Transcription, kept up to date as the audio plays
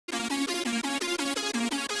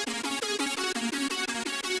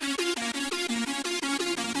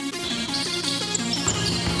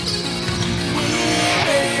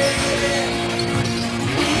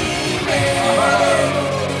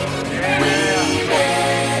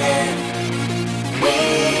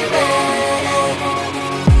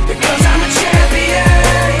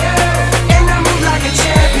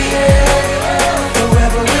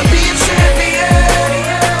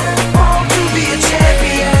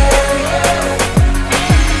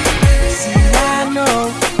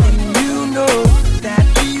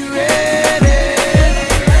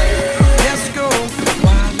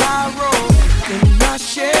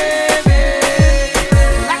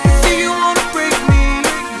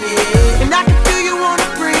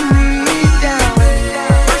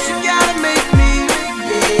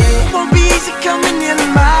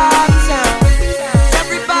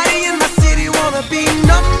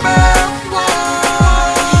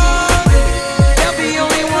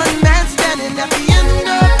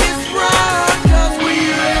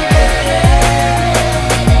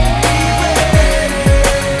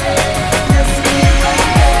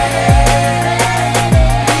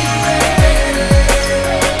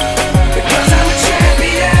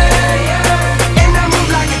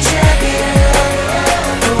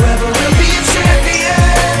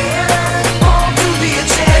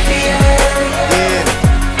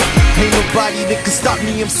stop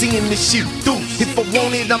me, I'm seeing this shit through. If I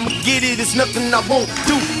want it, I'ma get it, it's nothing I won't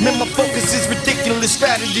do. Man, my focus is ridiculous,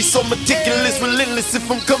 strategy so meticulous, relentless. If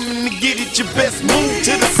I'm coming to get it, your best move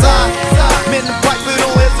to the side. Man, the piper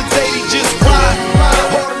don't hesitate, he just ride.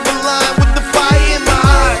 Hard on the line with the fire in my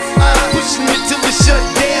eyes, pushing it till it's shut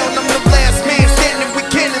down. I'm the last man standing with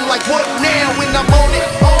cannon, like what now? When I'm on it,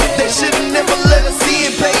 they should've never let us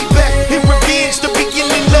in. Payback and revenge, the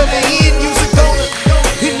beginning of the end. Music on it,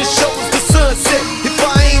 in the show's the sunset. If I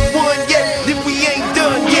ain't won yet, then we ain't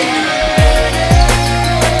done yet.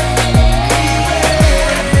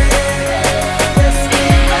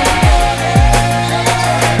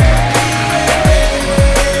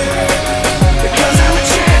 Because I'm a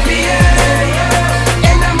champion,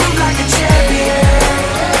 and I move like a champion.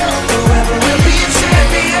 Forever will be a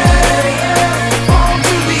champion, born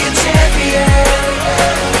to be a champion.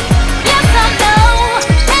 Yes, I know,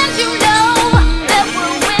 and you know that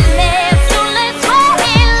we're winning. So let's go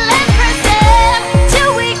in, let's persist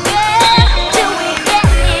till we get it.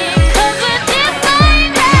 'Cause with this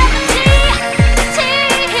ain't gravity,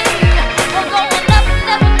 we're going up,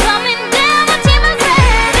 never coming down. The team is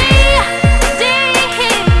ready. They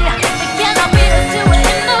cannot beat us till we're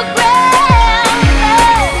in the ground.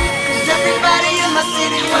 'Cause everybody in my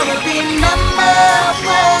city wanna be number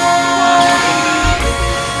one.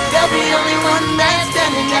 They'll be only one man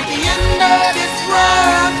standing at the end of this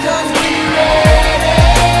world. 'Cause we ready.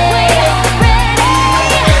 We're ready.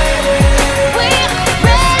 We're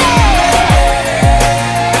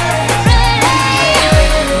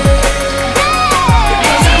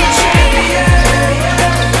Because I'm a champion,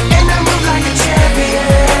 and I move like a champion.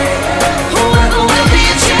 Whoever will be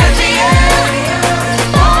a champion,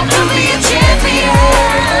 born to be a champion.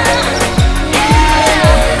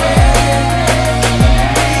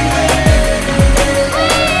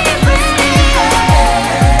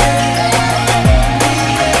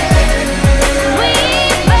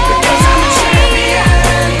 Because I'm a champion,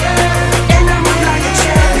 and I move like a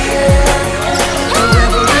champion.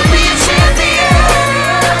 Whoever will be a champion,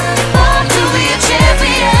 born to be a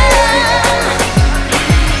champion.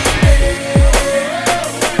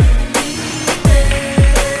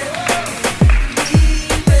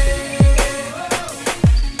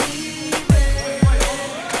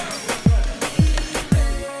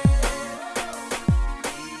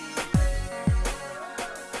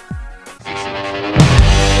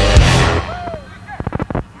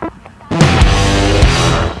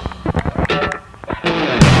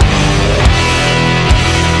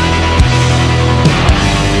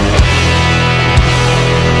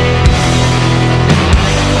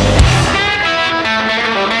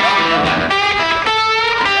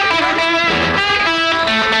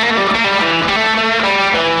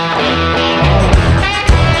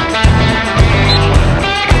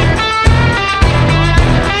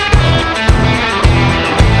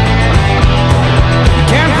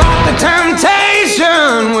 Can't fight the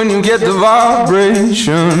temptation when you get the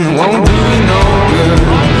vibration. Won't do you no good.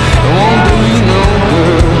 It won't do you no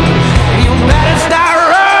good. You better start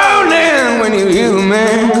rolling when you hear the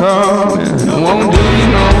man coming. It won't do you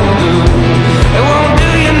no good. It won't do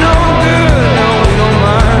you no good. No, we don't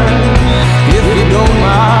mind if you don't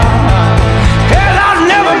mind. Hell, I'll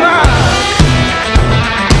never mind.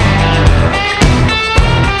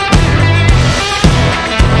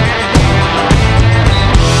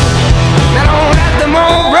 Now don't let them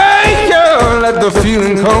all break you. Let the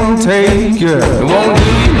feeling come take you. It won't do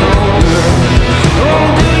you no good. It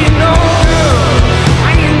won't do you no good.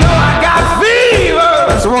 And you know I got fever.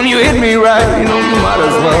 So when you hit me right, you know you might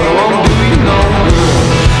as well. It won't do you no good.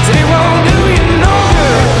 Said it won't do you no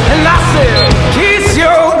good. And I said, kiss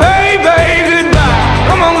your baby goodbye.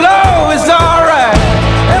 Come on, love, it's alright.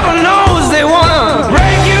 Heaven knows they wanna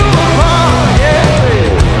break you apart. Yeah.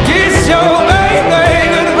 Kiss your baby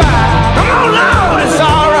goodbye. Come on, love, it's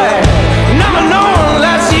alright. You never know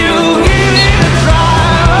unless you give it a try.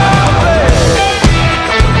 Oh, baby.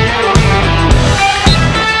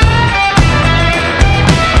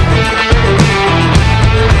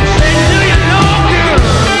 Say, do you know, girl?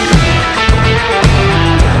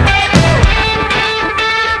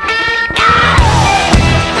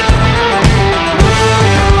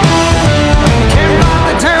 Can't fight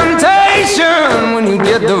the temptation when you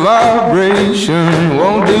get the vibration.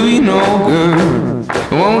 Won't do you no good.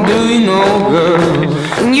 Won't do you no good.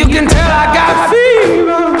 And you can tell I got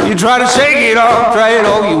fever. You try to shake it off, try it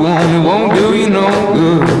all you want. It won't do you no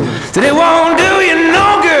good. Said it won't do you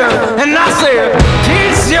no good. And I said,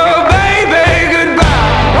 kiss your baby goodbye.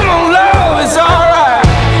 Come on, love, it's alright.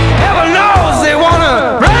 Heaven knows they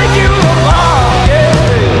wanna break you apart.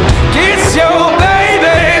 Yeah. Kiss your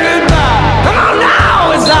baby goodbye. Come on now.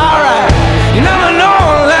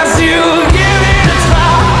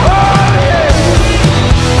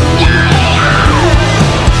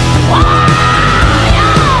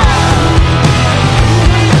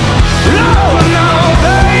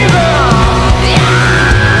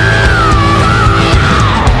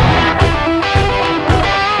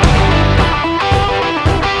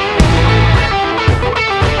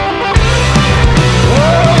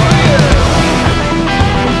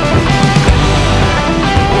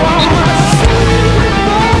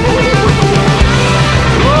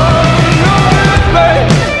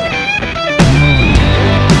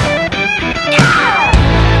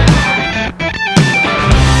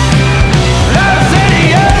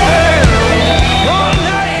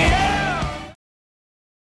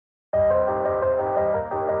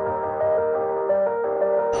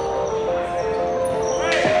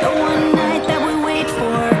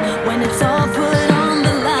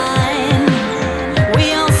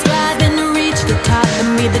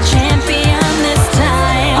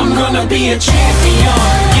 be a champion.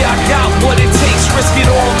 Yeah, I got what it takes, risk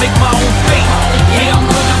it all, make my own fate. Yeah, I'm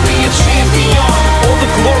gonna be a champion. All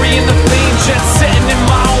the glory and the fame, jet setting in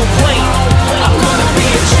my own plane. I'm gonna be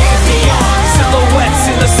a champion. Silhouettes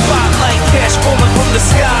in the spotlight, cash falling from the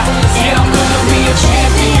sky. Yeah, I'm gonna be a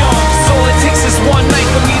champion. All it takes is one night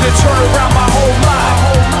for me to turn around my whole life.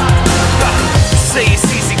 Say it's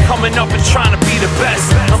easy coming up and trying to be the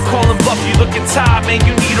best. I'm calling bluff, you looking tired, man,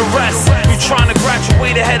 you need a rest. You trying to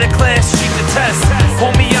graduate ahead of class, cheat the test.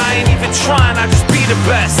 Homie, I ain't even trying, I just be the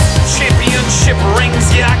best. Championship rings,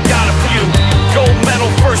 yeah, I got a few. Gold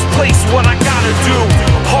medal, first place, what I gotta do.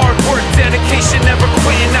 Hard work, dedication, never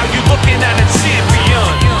quitting, now you looking at a champion.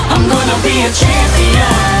 I'm gonna be a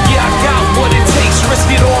champion. Yeah, I got what it takes,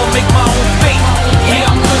 risk it all, make my own fate.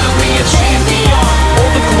 Yeah, I'm gonna be a champion.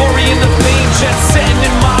 All the glory and the fame, jet setting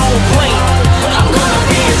in my own plane. I'm gonna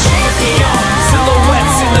be a champion.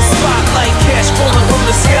 Silhouettes in the spotlight, cash falling from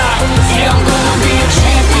the sky. Yeah, I'm gonna be a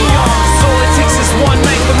champion. All it takes is one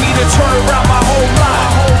night for me to turn around my whole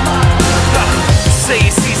life. Say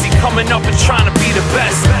it's easy coming up and trying to be the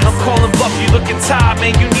best. I'm calling bluff, you looking tired,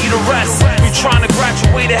 man, you need a rest. You trying to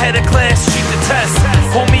graduate ahead of class, cheat the test.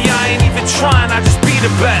 Homie, I ain't even trying, I just be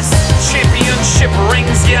the best. Championship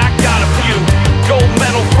rings, yeah, I got a few. Gold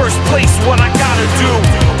medal, first place, what I gotta do.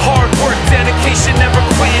 Hard work, dedication, never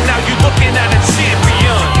quitting, now you looking at a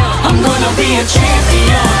champion. I'm gonna be a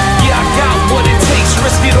champion. Yeah, I got what it takes,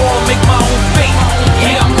 risk it all, make my own fate.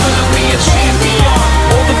 Yeah, I'm gonna be a champion.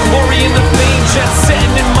 All the glory and the fame, jet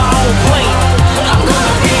setting in my own plane. I'm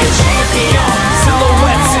gonna be a champion.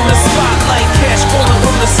 Silhouettes in the spotlight, cash falling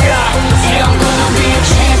from the sky. Yeah, I'm gonna be a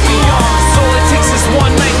champion. All it takes is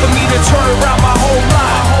one night for me to turn around my whole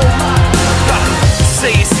life.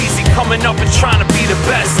 Say it's easy coming up and trying to be the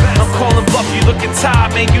best. I'm calling bluff, you looking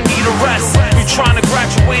tired, man, you need a rest. You trying to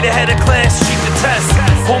graduate ahead of class, cheat the test.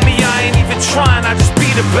 Homie, I ain't even trying, I just be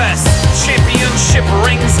the best. Championship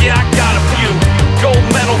rings, yeah, I got a few. Gold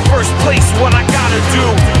medal, first place, what I gotta do.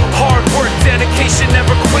 Hard work, dedication,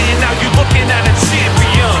 never quitting, now you looking at a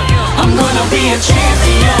champion. I'm gonna be a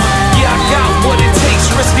champion. Yeah, I got what it takes,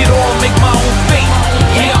 risk it all, make my own fate.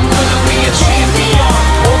 Yeah, I'm gonna be a champion.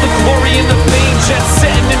 All the glory and the fame, jet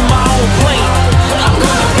setting in my own plane. I'm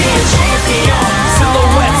gonna be a champion.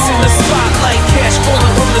 Silhouettes in the spotlight, cash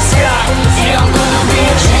falling from the sky. Yeah, I'm gonna be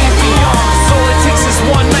a champion. All it takes is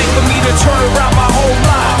one night for me to turn around my whole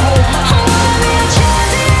life. I'm gonna be a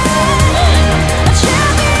champion. Yeah,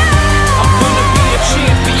 I'm gonna be a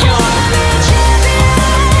champion.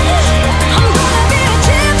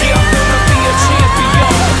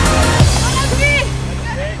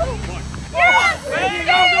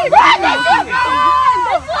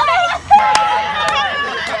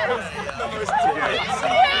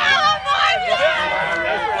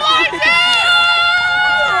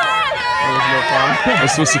 I'm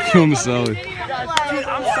supposed to kill Miss Ellie.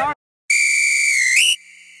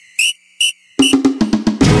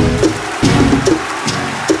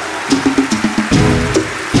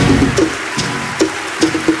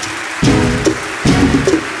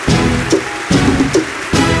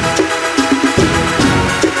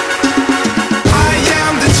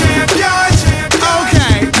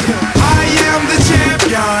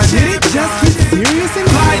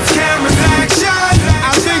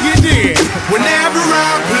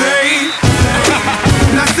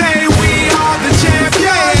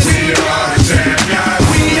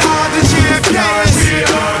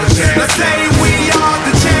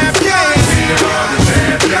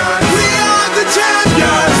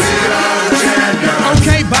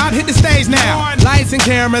 And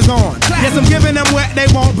cameras on. Yes, I'm giving them what they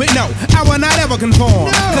want, but no, I will not ever conform.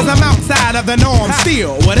 Cause I'm outside of the norm,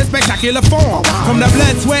 still with a spectacular form. From the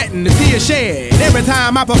blood, sweat, and the tears shed every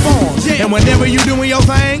time I perform. And whenever you doing your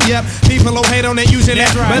thing, yep, people will hate on it usually.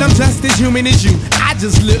 But I'm just as human as you. I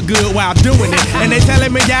just look good while doing it. And they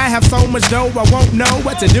telling me I have so much dough, I won't know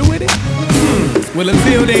what to do with it. Well,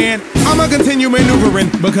 until then, I'ma continue maneuvering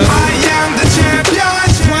because I am the champion.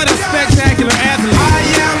 What a spectacular athlete. I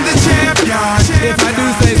am the champion. If I do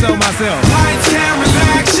say so myself. Lights, cameras,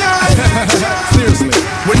 action. Seriously.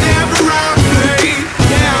 Whenever I play,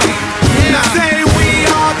 yeah. Now say we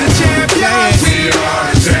are the champions. We are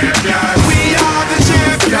the champions. We are the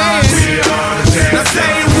champions. We are the champions. Now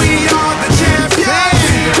say we are the champions.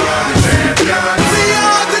 We are the champions. We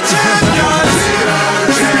are the champions. We are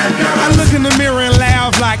the champions. I look in the mirror and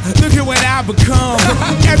laugh like, look at what I I become.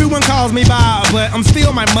 Everyone calls me Bob, but I'm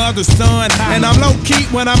still my mother's son. And I'm low-key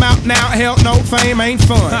when I'm out now. Hell no, fame ain't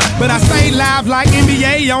fun. But I stay live like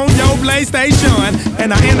NBA on your PlayStation.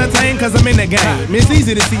 And I entertain cause I'm in the game. It's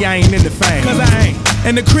easy to see I ain't in the fame, cause I ain't.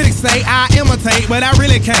 And the critics say I imitate, but I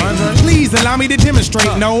really can't. Please allow me to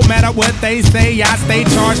demonstrate. No matter what they say, I stay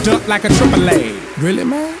charged up like a AAA. Really,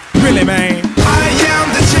 man? Really, man. I am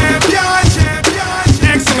the champion.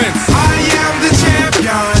 Excellence. I am the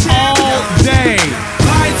champion. All day.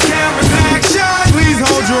 Lights, cameras, action. Please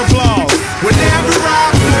hold your applause. Whenever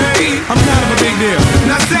I play, I'm kind of a big deal.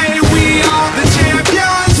 now say we are the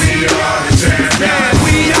champions. We are the champions.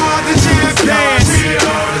 We are the champions. We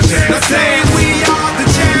are the champions. Now say we are the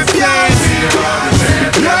champions. We are the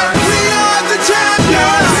champions. We are the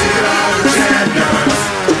champions. We are the champions.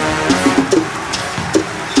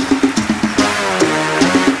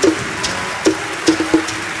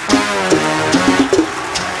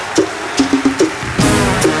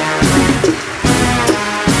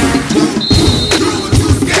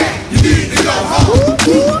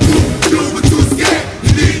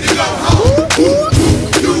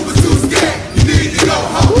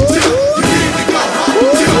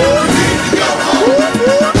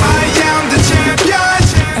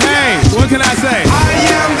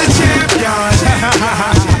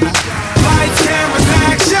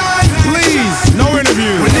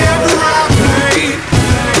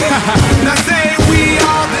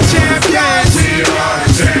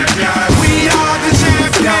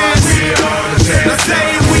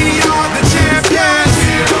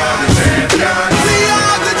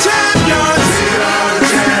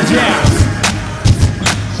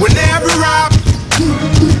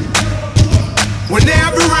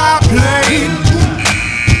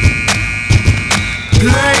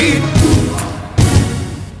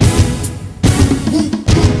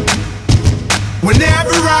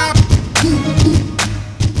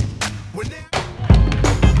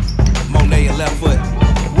 Monet and left foot.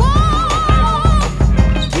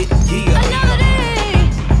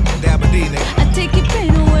 I take your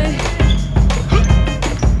pain away.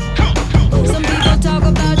 Some people talk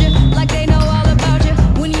about you like they know all about you.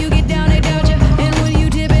 When you get down, they doubt you. And when you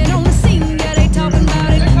dip it on the scene, yeah, they talking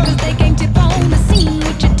about it. Cause they can't tip on the scene.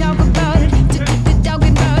 What you talk about it,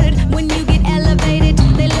 talking about it. When you get elevated,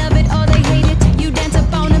 they love it or they hate it. You dance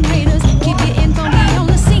up on them haters. Keep your info on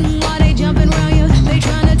the scene while they jumping around you. They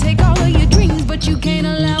trying to take all of your dreams, but you can't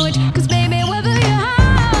allow it. Cause baby, whether you're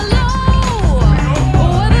high or low, or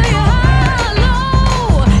whether you're high or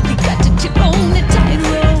low, you got to tip on the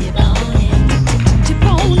tightrope. Tip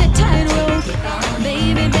on the tightrope.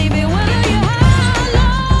 Baby, baby, whether you're high or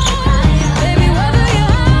low, baby, whether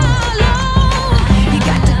you're high or low, you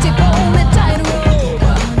got to tip on the tightrope.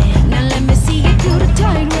 Now let me see you do the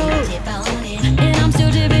tightrope. And I'm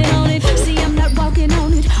still dipping on it. See, I'm not walking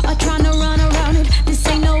on it or trying to run around it. This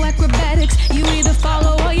ain't no acrobatics. You either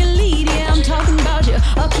follow or you lead. Yeah, I'm talking about you.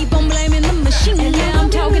 Or keep on blaming the machine. Yeah, I'm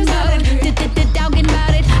talking about it. Talking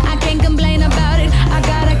about it. I can't complain about it. I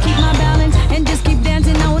gotta keep my balance and just keep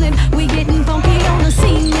dancing on it. We getting funky on the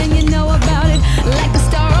scene and you know about it. Like a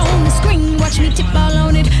star on the screen. Watch me tip all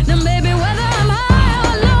on it. Now, baby, whether I'm high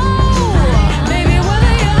or low, baby,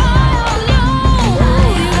 whether you're high or low,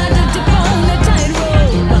 you got to tip on the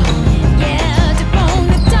tightrope. Yeah, tip on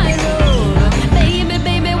the tightrope. Baby,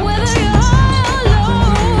 baby, whether you're high or low,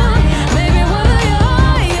 baby, whether you're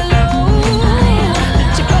high or low,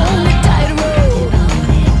 tip on the tightrope.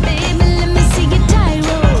 Baby, let me see your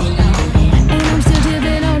tightrope. And I'm still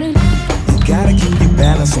dipping on it. You gotta keep your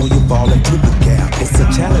balance or you fall into the gap. It's a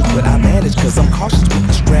challenge, but I manage cause I'm cautious with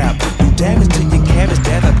the strap. You damage to your cabbage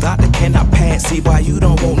that a doctor cannot pass. See why you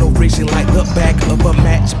don't want no friction like the back of a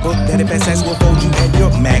matchbook. That if SS will fold you and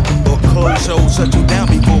your MacBook. Close shows shut you down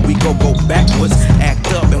before we go backwards.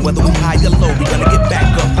 Act up and whether we high or low, we gonna get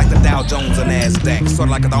back up like the Dow Jones and NASDAQ. Sort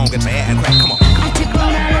of like a dog in your hand crack. Come on. I tip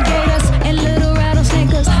on alligator.